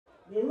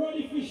You're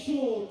ready for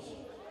shoot.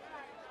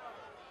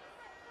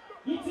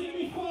 You take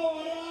me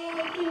forward all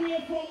the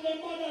way from the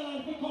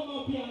motherland to come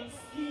up here and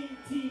skin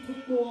teeth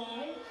with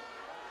boy.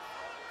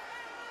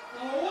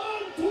 Now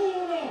 1, 2,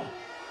 now.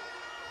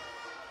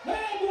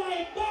 Hey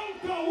boy,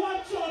 Banka,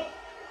 watch out.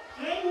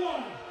 Hey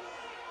boy.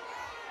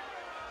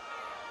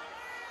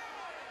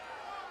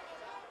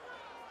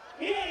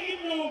 Here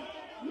you know,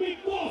 me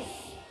boss.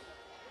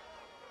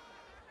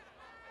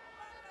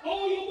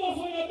 Oh, you boss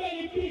when your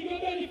belly big, your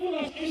belly full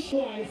of ish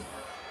boys.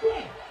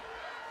 Right.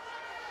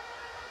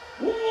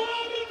 Who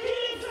want me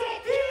kill him, so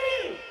kill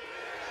him!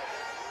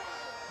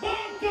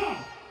 Banka,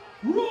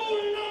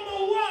 rule number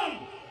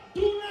 1,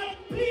 do not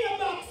play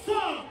back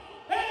song.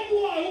 Hey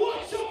boy,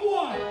 watch your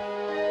boy!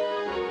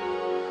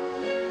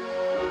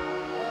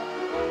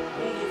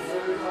 It's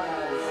a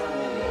revival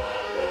family.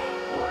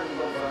 One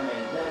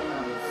government,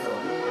 Dynamq, so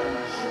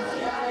international.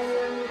 Yeah,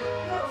 hear me?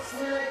 No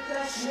select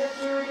that shit,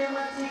 you're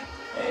dramatic.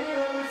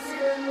 Anyway, we see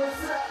them, we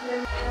slap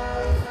them.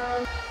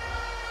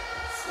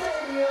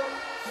 Stadium,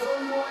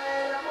 some boy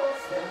and a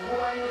bus. Them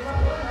boy never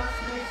gonna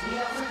split. The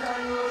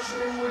African rush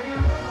them with the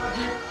rubber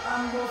grip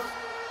and bus.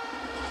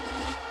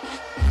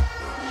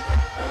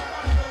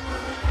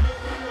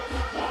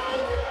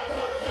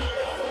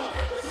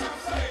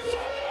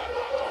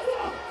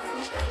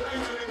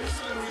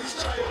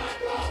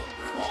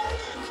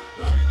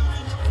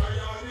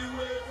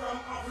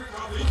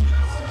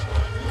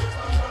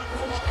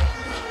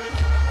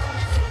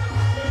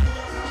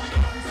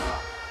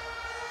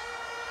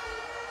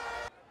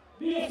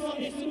 This one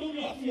is to do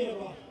me a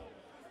favor.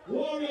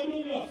 Warrior, do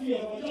me a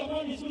favor.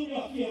 Japanese, do me a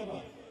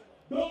favor.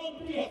 Don't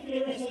play for the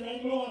rest of the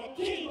night. You want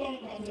to kill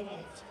Banka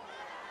tonight.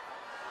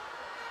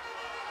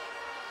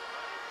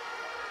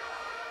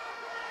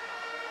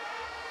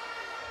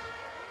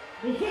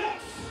 The Vex.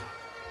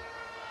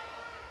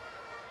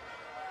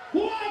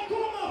 Why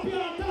come up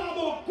here and talk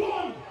about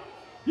gun?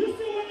 You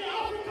see when the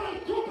African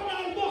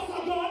crocodile bust a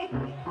gun?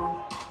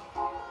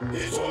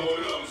 It's one more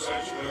long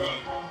section of gun.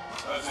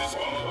 That's this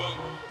one more gun.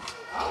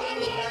 I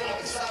want to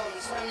Dynamq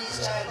sounds from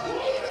each child out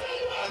there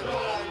and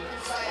roll on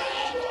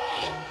fire.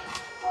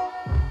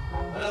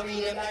 Well, I mean,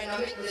 them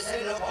Dynamq, they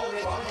sell up how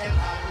we come them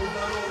back. Who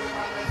don't know we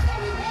from them,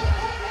 we are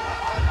here,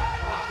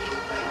 walking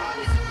up and hard,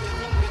 this is the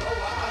thing we go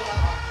a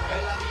fire. Well,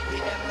 I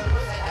beat them, and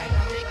was a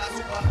Dynamq, a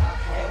superstar.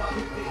 Ever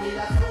pick the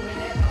killer sound, we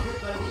never put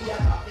the beer.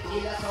 The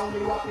killer sound, we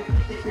walk, we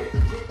fit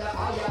the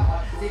fire.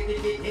 Zip the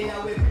fit in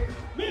our whip.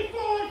 Me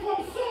forward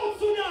from South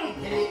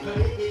Sudan. Triple,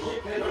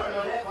 no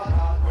left at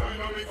all.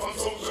 Dynamq from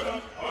South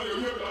Sudan. Are you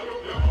here? Are you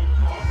here? I'm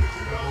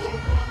thinking that's one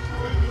part.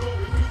 When you know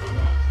it's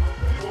different.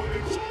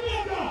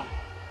 Jamaica,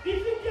 if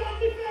you can't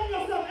defend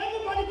yourself,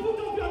 everybody put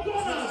up your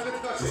gun.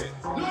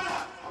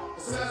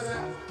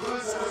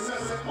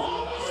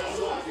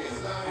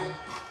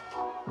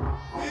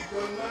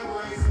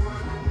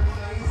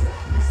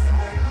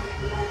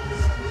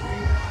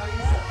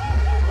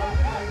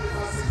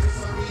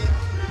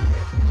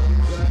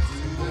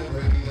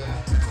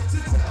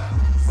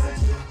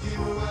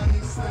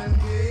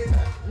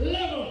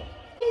 Level.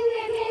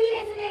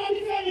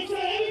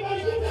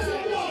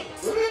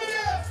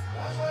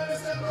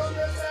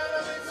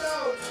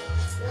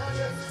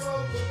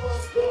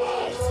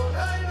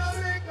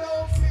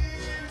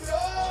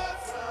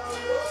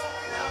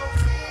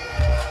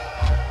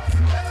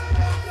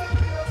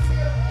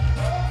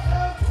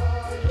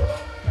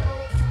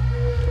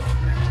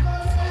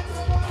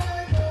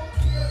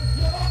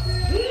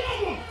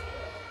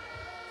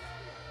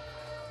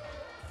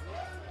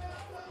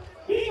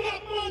 Big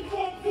up man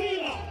from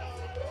Villa.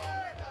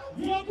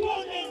 You're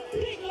going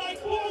big like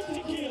Bounty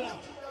Killer.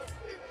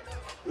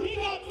 Big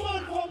up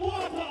man from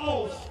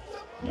Waterhouse.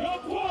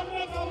 You're going to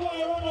make a boy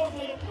run off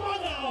the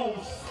mother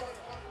house.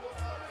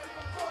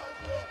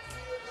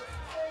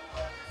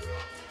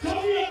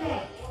 Jamaica.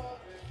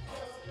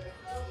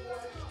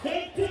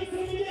 They take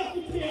me here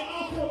to play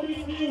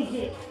Afrobeat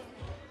music.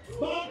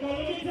 Banka, let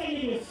me tell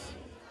you this.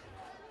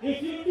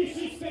 If you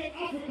disrespect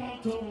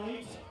African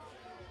tonight,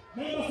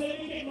 never say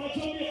me get my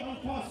Jamaican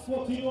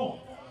passport, you know.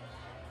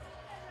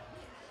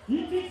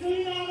 You think so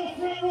you know a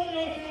friend running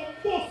out and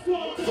bust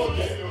one time?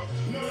 Okay,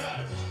 you know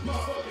that.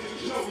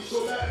 Motherfuckers, you know we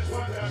so bad it's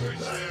one time every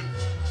time.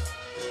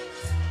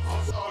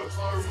 I'm sorry,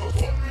 but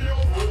put me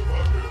over here.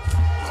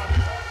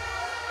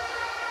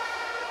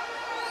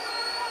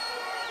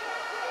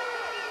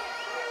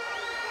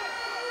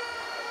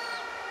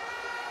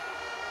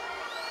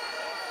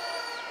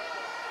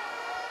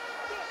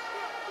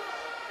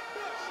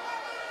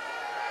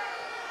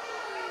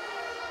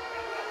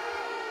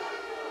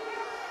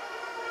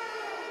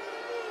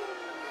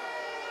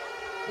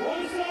 What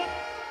is that?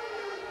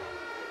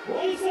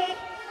 What is that?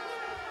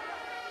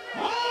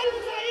 How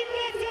is that in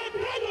there,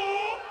 Secreto?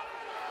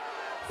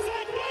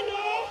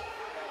 Secreto?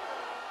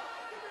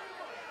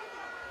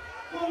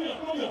 Come here.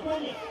 Come.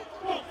 Come here.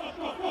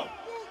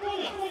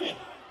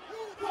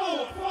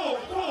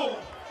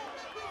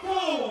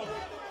 Forward.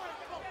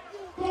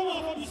 Come on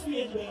from the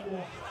stage, man,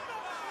 boy.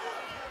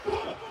 Come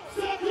on.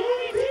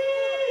 Security!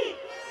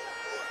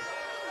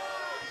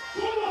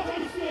 Come on from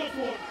the stage,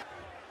 boy.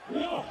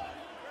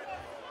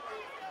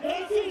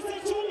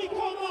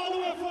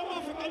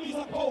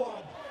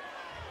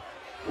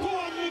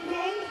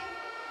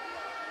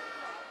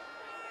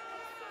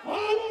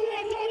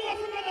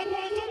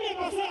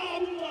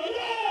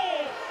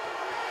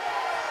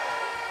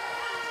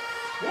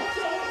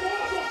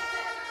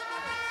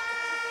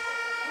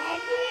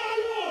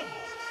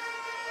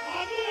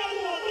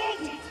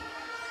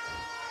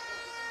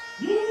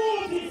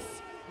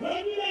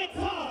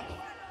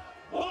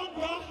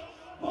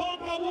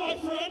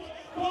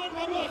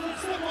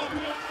 them up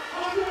here.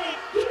 I'm going to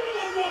give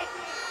them up.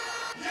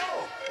 Yo,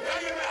 yeah,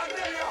 you know, I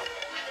tell you.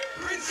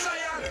 Prince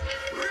Zion,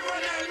 River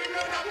Nile, we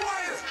know the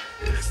boys.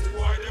 This the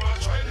boy, they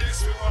might try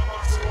this with my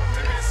box, so what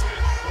they miss me.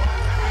 One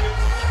time we live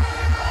to carry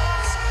the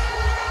box.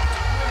 Oh, God,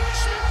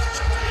 punish me.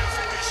 Shut the hell,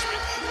 finish me.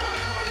 You know,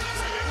 the money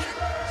to make it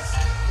worse.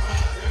 One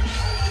of them,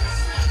 I guess.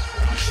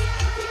 Rush it.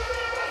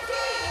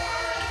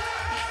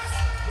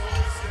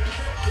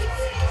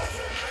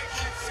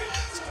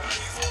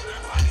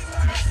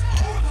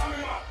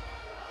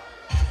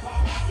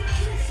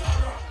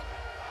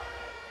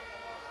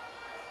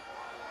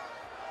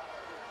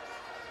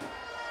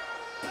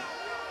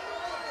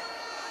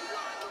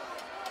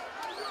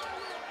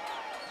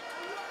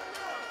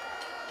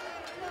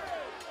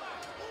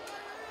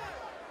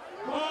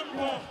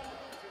 Banka,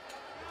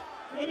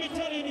 let me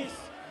tell you this,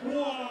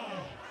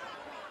 why?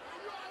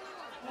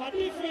 A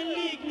different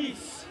league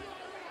this.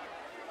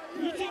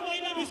 You think my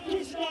name is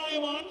Chris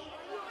Diamond?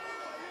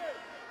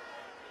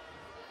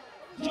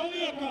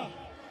 Jamaica,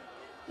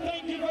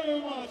 thank you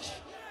very much.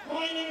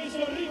 My name is the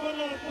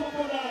River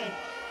Crocodile.